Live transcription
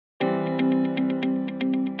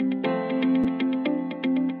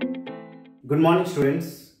Good morning,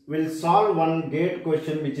 students. We'll solve one GATE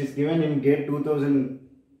question which is given in GATE 2000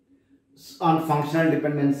 on functional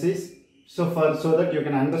dependencies. So that you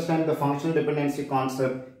can understand the functional dependency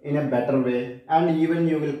concept in a better way, and even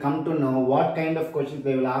you will come to know what kind of questions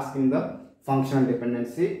they will ask in the functional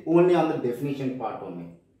dependency only on the definition part only.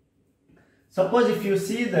 Suppose if you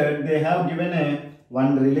see that they have given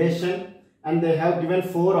one relation and they have given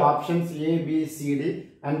 4 options A, B, C, D,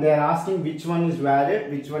 and they are asking which one is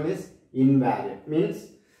valid, which one is invalid. Means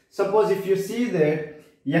suppose if you see that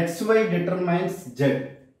xy determines z,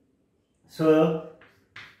 so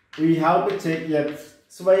we have to check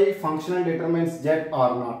xy functional determines z or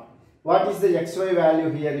not. What is the xy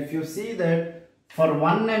value here? If you see that for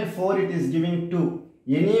 1 and 4 it is giving 2.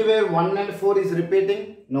 Anywhere 1 and 4 is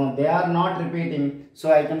repeating? No, they are not repeating.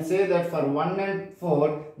 So I can say that for 1 and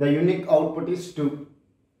 4 the unique output is 2.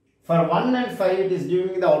 For 1 and 5 it is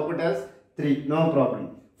giving the output as 3. No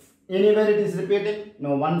problem. Anywhere it is repeating?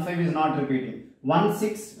 No, 1 5 is not repeating. 1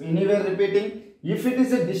 6 anywhere repeating? If it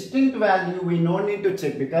is a distinct value, we no need to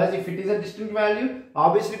check, because if it is a distinct value,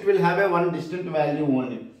 obviously it will have a one distinct value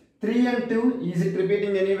only. 3 and 2, is it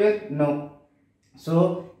repeating anywhere? No.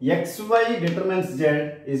 So xy determines z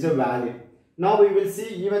is a valid. Now we will see,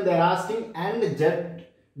 even they are asking and z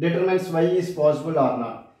determines y is possible or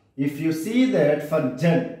not. If you see that for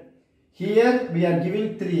z, here we are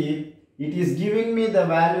giving 3, it is giving me the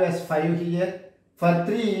value as 5 here. For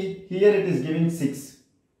 3, here it is giving 6.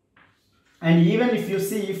 And even if you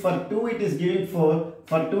see for 2 it is giving 4,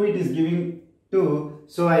 for 2 it is giving 2.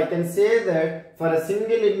 So I can say that for a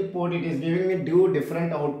single input it is giving me 2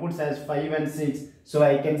 different outputs as 5 and 6. So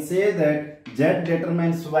I can say that z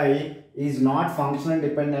determines y is not functional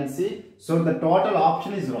dependency. So the total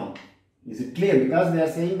option is wrong. Is it clear? Because they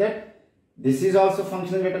are saying that this is also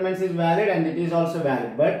functional determinants is valid and it is also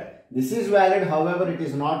valid. But this is valid, however it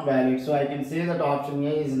is not valid. So I can say that option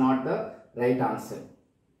A is not the right answer.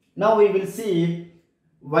 Now we will see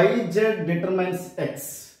yz determines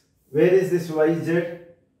x. Where is this yz?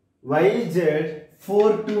 Yz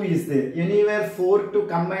 4 2 is there. Anywhere 4 2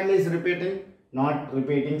 combined is repeating? Not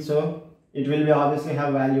repeating. So it will be obviously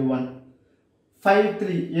have value 1. 5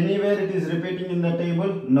 3 anywhere it is repeating in the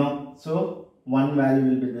table? No. So 1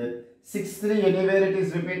 value will be there. 6 3 anywhere it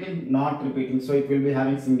is repeating? Not repeating. So it will be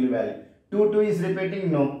having single value. 2 2 is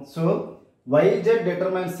repeating? No. So yz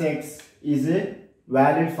determines x is a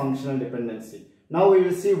valid functional dependency. Now we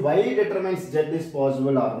will see y determines z is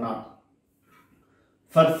possible or not.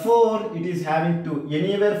 For 4 it is having 2.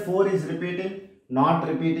 Anywhere 4 is repeating? Not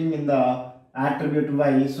repeating in the attribute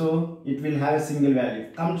y. So it will have a single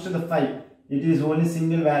value. Comes to the 5. It is only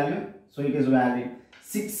single value. So it is valid.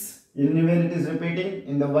 6 anywhere it is repeating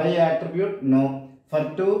in the y attribute? No.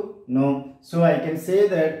 For 2? No. So I can say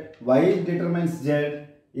that y determines z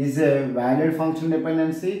is a valid functional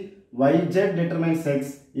dependency. Yz determines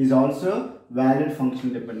x is also valid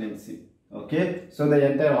functional dependency. Okay, so the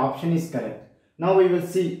entire option is correct. Now we will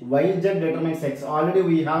see yz determines x. Already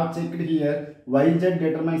we have checked here. Yz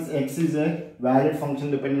determines x is a valid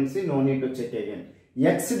functional dependency. No need to check again.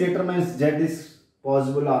 X determines z is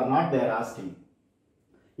possible or not, they are asking.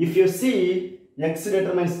 If you see x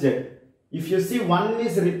determines z, if you see 1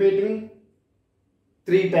 is repeating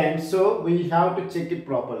 3 times, so we have to check it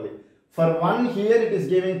properly. For 1 here it is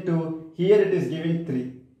giving 2, here it is giving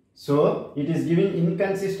 3. So it is giving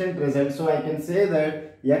inconsistent result. So I can say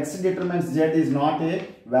that x determines z is not a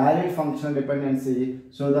valid functional dependency.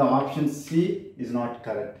 So the option C is not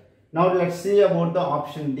correct. Now let's see about the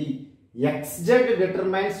option D. Xz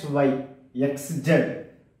determines y. Xz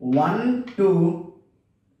 1, 2,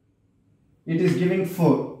 it is giving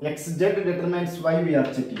 4. Xz determines y, we are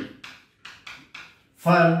checking.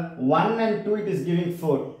 For 1 and 2 it is giving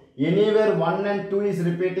 4. Anywhere 1 and 2 is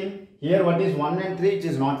repeating? Here what is 1 and 3? It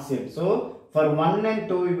is not same. So for 1 and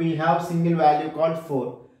 2 we have single value called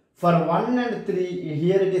 4. For 1 and 3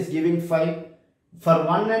 here it is giving 5. For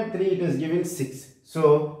 1 and 3 it is giving 6.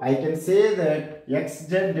 So I can say that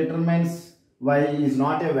xz determines y is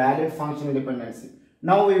not a valid functional dependency.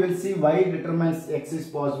 Now we will see y determines x is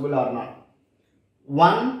possible or not.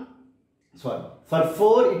 For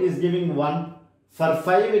 4 it is giving 1. For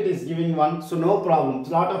 5 it is giving 1, so no problem. A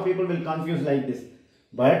lot of people will confuse like this.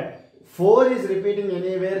 But 4 is repeating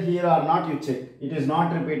anywhere here or not, you check. It is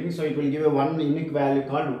not repeating, so it will give a one unique value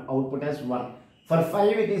called output as 1. For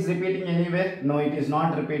 5 it is repeating anywhere? No, it is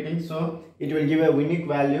not repeating, so it will give a unique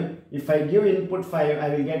value. If I give input 5, I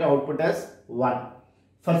will get output as 1.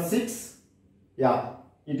 For 6,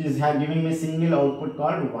 it is giving me single output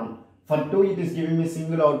called 1. For 2 it is giving me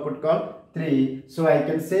single output called 3. So I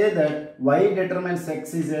can say that y determines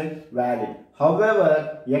x is a valid.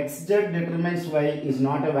 However, xz determines y is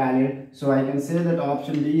not a valid. So I can say that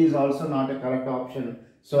option D is also not a correct option.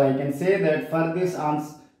 So I can say that for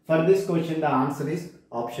this question the answer is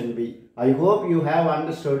option B. I hope you have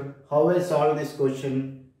understood how I solve this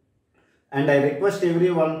question. And I request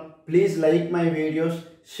everyone, please like my videos,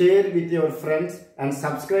 share with your friends and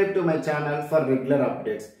subscribe to my channel for regular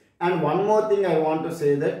updates. And one more thing I want to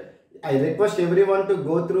say that I request everyone to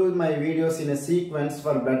go through my videos in a sequence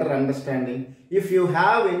for better understanding. If you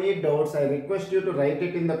have any doubts, I request you to write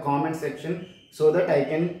it in the comment section so that I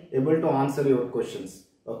can able to answer your questions.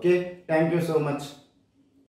 Okay, thank you so much.